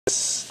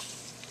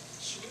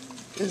This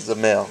is a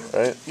male,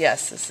 right?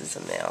 Yes, this is a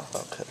male.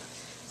 Okay.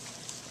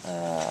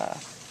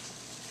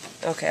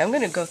 Okay, I'm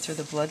going to go through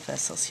the blood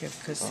vessels here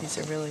because these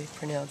are really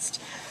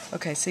pronounced.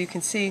 Okay, so you can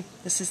see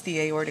this is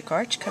the aortic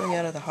arch coming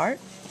out of the heart.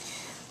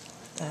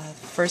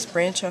 First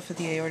branch off of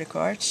the aortic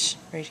arch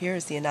right here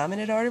is the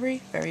innominate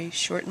artery, very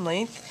short in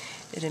length.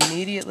 It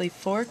immediately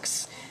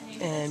forks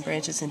and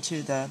branches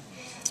into the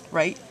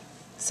right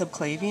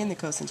subclavian that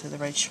goes into the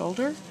right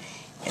shoulder.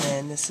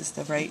 And this is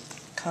the right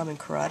common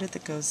carotid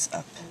that goes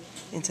up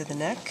into the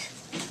neck.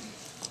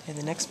 And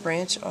the next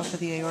branch off of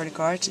the aortic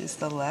arch is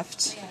the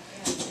left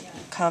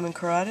common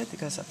carotid that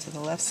goes up to the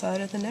left side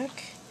of the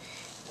neck.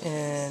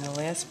 And the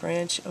last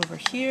branch over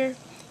here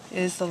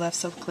is the left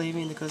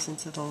subclavian that goes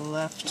into the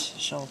left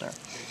shoulder.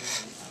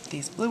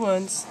 These blue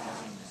ones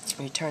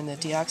return the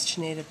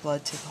deoxygenated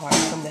blood to the heart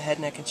from the head,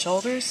 neck, and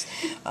shoulders.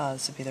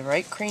 This would be the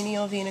right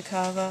cranial vena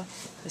cava.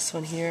 This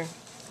one here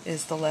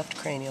is the left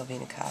cranial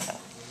vena cava.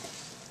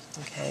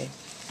 Okay,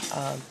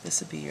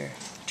 this would be your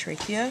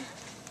trachea.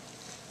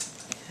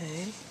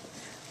 Okay,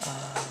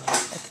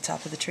 at the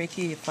top of the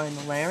trachea you find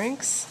the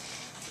larynx,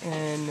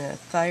 and the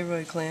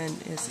thyroid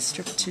gland is a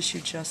strip of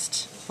tissue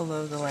just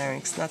below the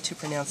larynx. Not too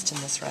pronounced in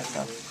this right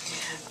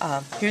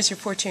though. Here's your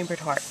four-chambered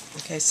heart.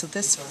 Okay, so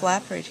this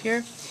flap right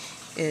here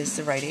is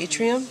the right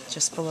atrium.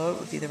 Just below it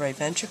would be the right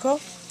ventricle.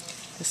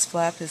 This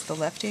flap is the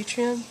left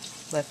atrium,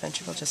 left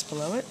ventricle just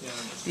below it.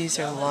 These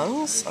are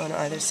lungs on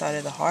either side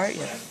of the heart.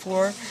 You have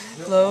 4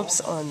 lobes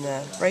on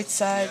the right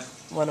side,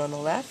 1 on the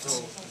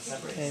left.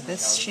 Okay,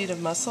 this sheet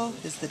of muscle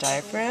is the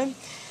diaphragm.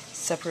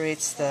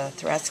 Separates the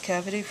thoracic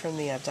cavity from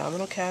the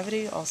abdominal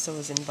cavity. Also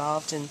is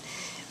involved in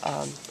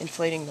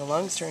inflating the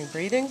lungs during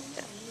breathing.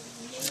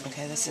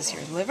 Okay, this is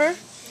your liver.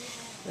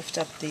 Lift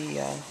up the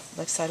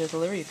left side of the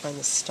liver, you find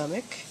the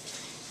stomach.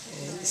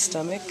 And the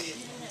stomach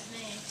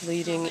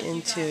leading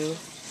into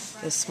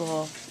the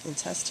small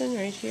intestine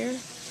right here.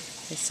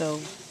 Okay, so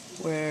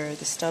where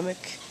the stomach,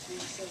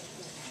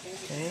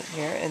 okay,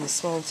 here, and the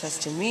small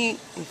intestine meet,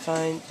 you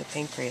find the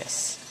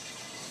pancreas.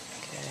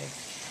 Okay,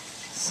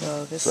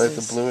 so this It's like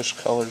is the bluish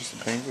color is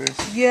the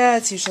pancreas? Yeah,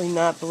 it's usually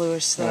not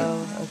bluish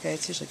though. Okay,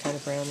 it's usually kind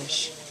of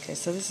brownish. Okay,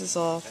 so this is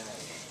all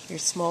your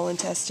small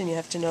intestine. You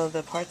have to know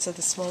the parts of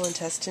the small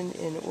intestine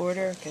in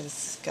order. Okay,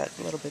 this got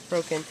a little bit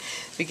broken.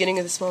 Beginning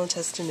of the small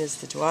intestine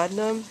is the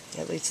duodenum.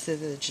 It leads to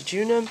the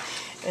jejunum,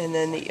 and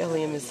then the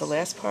ileum is the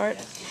last part.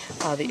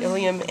 The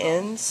ileum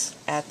ends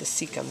at the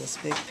cecum, this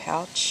big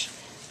pouch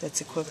that's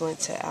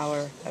equivalent to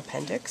our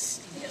appendix.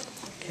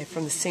 Okay,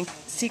 from the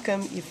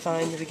cecum you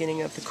find the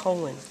beginning of the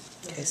colon.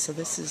 Okay, so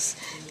this is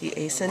the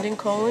ascending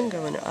colon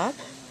going up,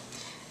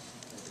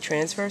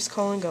 transverse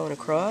colon going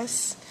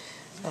across,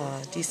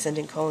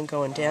 descending colon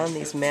going down.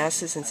 These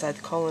masses inside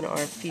the colon are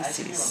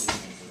feces.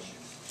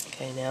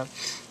 Okay, now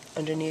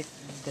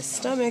underneath the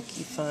stomach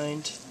you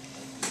find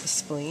the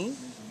spleen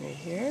right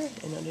here,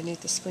 and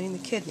underneath the spleen the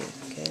kidney.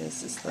 Okay,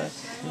 this is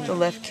the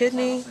left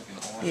kidney.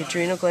 The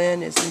adrenal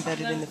gland is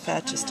embedded in the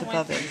fat just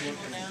above it.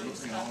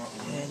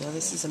 Okay, now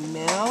this is a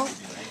male.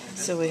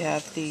 So we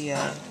have the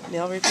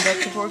male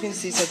reproductive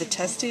organs. These are the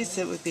testes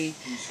that would be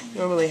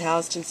normally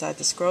housed inside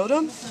the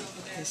scrotum.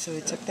 Okay, so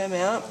we took them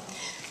out.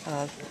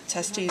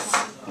 Testes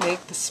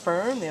make the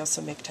sperm. They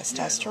also make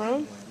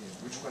testosterone.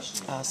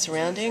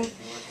 Surrounding,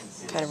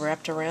 kind of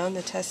wrapped around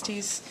the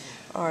testes,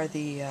 are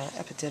the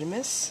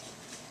epididymis.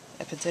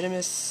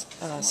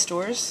 Epididymis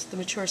stores the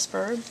mature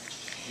sperm.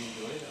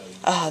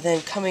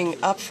 Then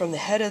coming up from the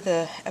head of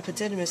the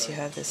epididymis, you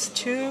have this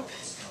tube.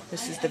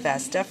 This is the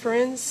vas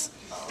deferens.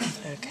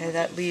 Okay,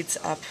 that leads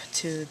up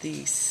to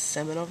the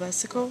seminal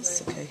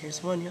vesicles. Okay,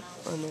 here's one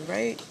on the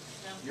right.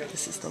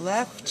 This is the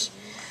left.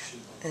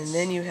 And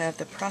then you have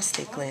the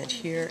prostate gland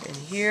here and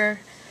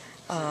here.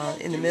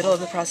 In the middle of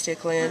the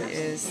prostate gland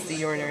is the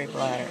urinary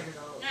bladder.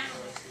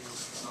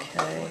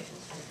 Okay,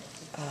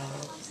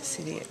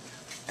 see the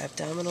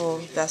abdominal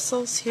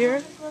vessels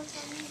here.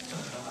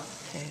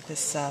 Okay,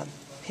 this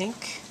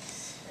pink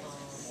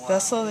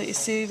vessel that you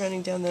see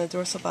running down the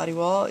dorsal body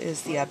wall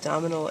is the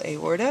abdominal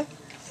aorta.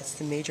 That's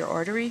the major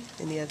artery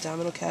in the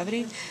abdominal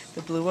cavity.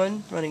 The blue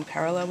one running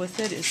parallel with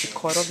it is the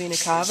caudal vena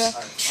cava.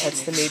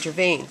 That's the major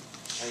vein.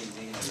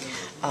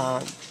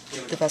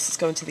 The vessels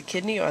going to the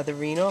kidney are the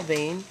renal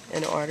vein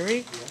and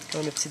artery.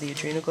 Going up to the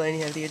adrenal gland,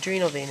 you have the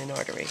adrenal vein and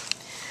artery.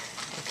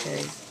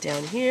 Okay,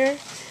 down here,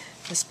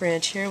 this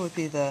branch here would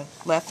be the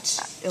left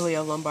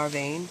iliolumbar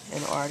vein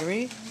and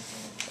artery.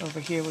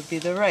 Over here would be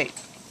the right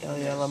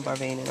iliolumbar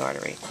vein and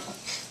artery.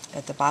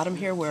 At the bottom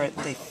here, where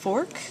they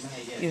fork,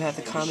 you have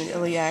the common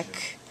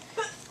iliac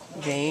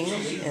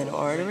vein and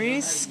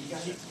arteries.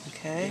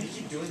 Okay,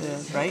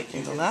 the right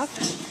and the left.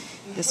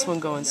 This one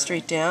going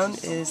straight down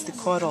is the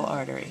caudal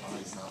artery.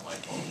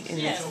 Okay,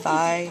 in the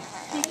thigh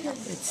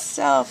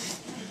itself,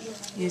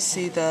 you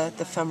see the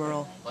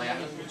femoral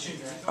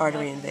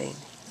artery and vein.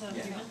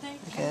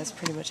 Okay, that's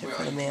pretty much it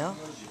for the male.